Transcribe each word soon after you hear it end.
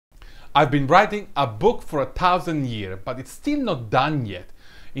I've been writing a book for 1,000 years, but it's still not done yet.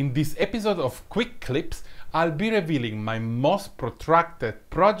 In this episode of Quick Clips, I'll be revealing my most protracted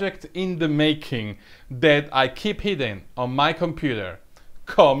project in the making that I keep hidden on my computer.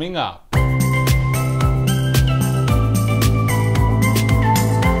 Coming up.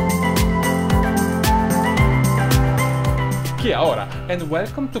 Kia ora and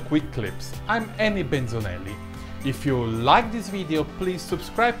welcome to Quick Clips. I'm Enny Benzonelli. If you like this video, please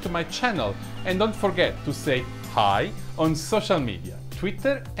subscribe to my channel and don't forget to say hi on social media,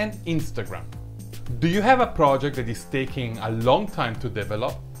 Twitter and Instagram. Do you have a project that is taking a long time to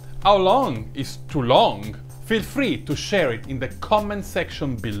develop? How long is too long? Feel free to share it in the comment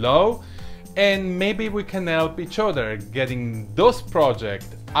section below and maybe we can help each other getting those projects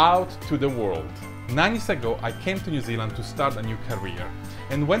out to the world. 9 years ago, I came to New Zealand to start a new career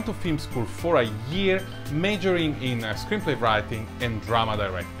and went to film school for a year, majoring in screenplay writing and drama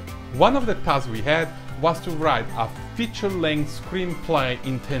directing. One of the tasks we had was to write a feature-length screenplay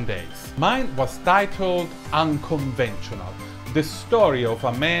in 10 days. Mine was titled Unconventional, the story of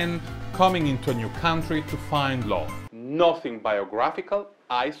a man coming into a new country to find love. Nothing biographical,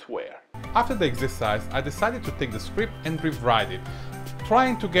 I swear. After the exercise, I decided to take the script and rewrite it,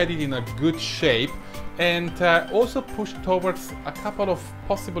 trying to get it in a good shape and also push towards a couple of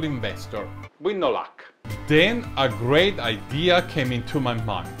possible investors, with no luck. Then a great idea came into my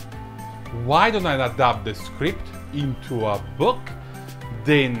mind. Why don't I adapt the script into a book,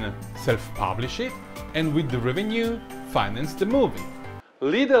 then self-publish it, and with the revenue, finance the movie?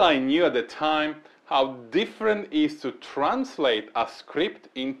 Little I knew at the time how different it is to translate a script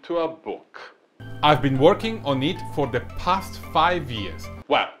into a book. I've been working on it for the past 5 years.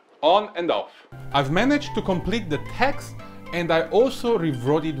 Well, on and off. I've managed to complete the text and I also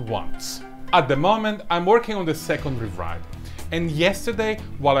rewrote it once. At the moment, I'm working on the second rewrite. And yesterday,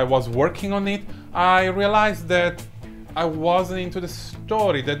 while I was working on it, I realized that I wasn't into the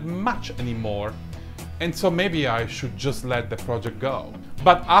story that much anymore. And so maybe I should just let the project go.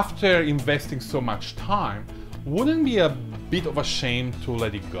 But after investing so much time, wouldn't it be a bit of a shame to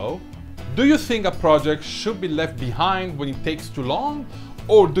let it go? Do you think a project should be left behind when it takes too long?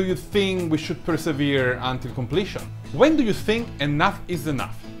 Or do you think we should persevere until completion? When do you think enough is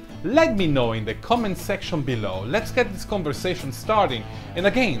enough? Let me know in the comment section below. Let's get this conversation starting. And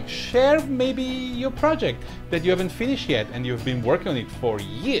again, share maybe your project that you haven't finished yet and you've been working on it for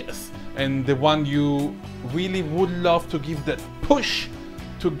years. And the one you really would love to give that push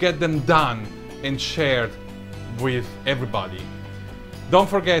to get them done and shared with everybody. Don't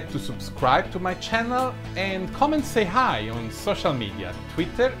forget to subscribe to my channel and come and say hi on social media,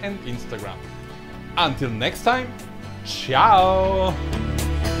 Twitter and Instagram. Until next time, ciao!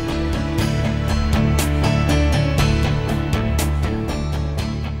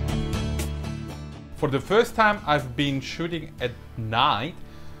 For the first time, I've been shooting at night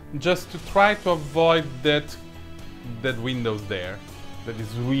just to try to avoid that windows there that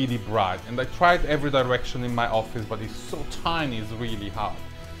is really bright, and I tried every direction in my office, but it's so tiny, it's really hard.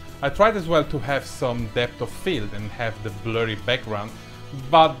 I tried as well to have some depth of field and have the blurry background,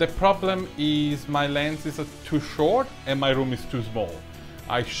 but the problem is my lens is too short and my room is too small.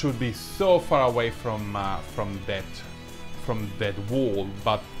 I should be so far away from that wall,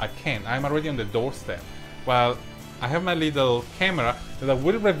 but I can't. I'm already on the doorstep. Well, I have my little camera that I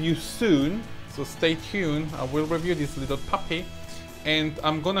will review soon, so stay tuned. I will review this little puppy. And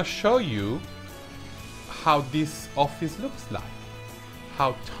I'm gonna show you how this office looks like,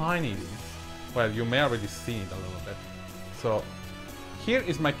 how tiny it is. Well, you may already see it a little bit. So here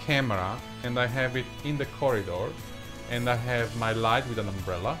is my camera and I have it in the corridor and I have my light with an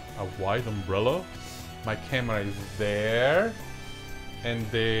umbrella, a white umbrella. My camera is there and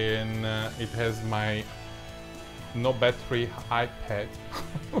then it has my no battery iPad.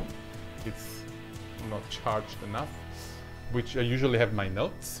 It's not charged enough, which I usually have my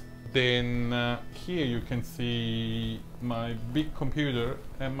notes. Then here you can see my big computer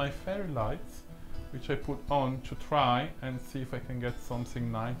and my fairy lights, which I put on to try and see if I can get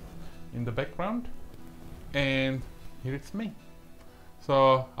something nice in the background. And here it's me.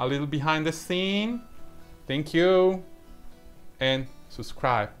 So a little behind the scene. Thank you. And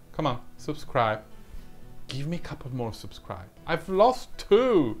subscribe. Come on, subscribe. Give me a couple more subscribe. I've lost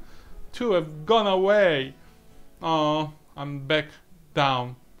two. Two have gone away. Oh. I'm back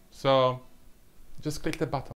down, so just click the button.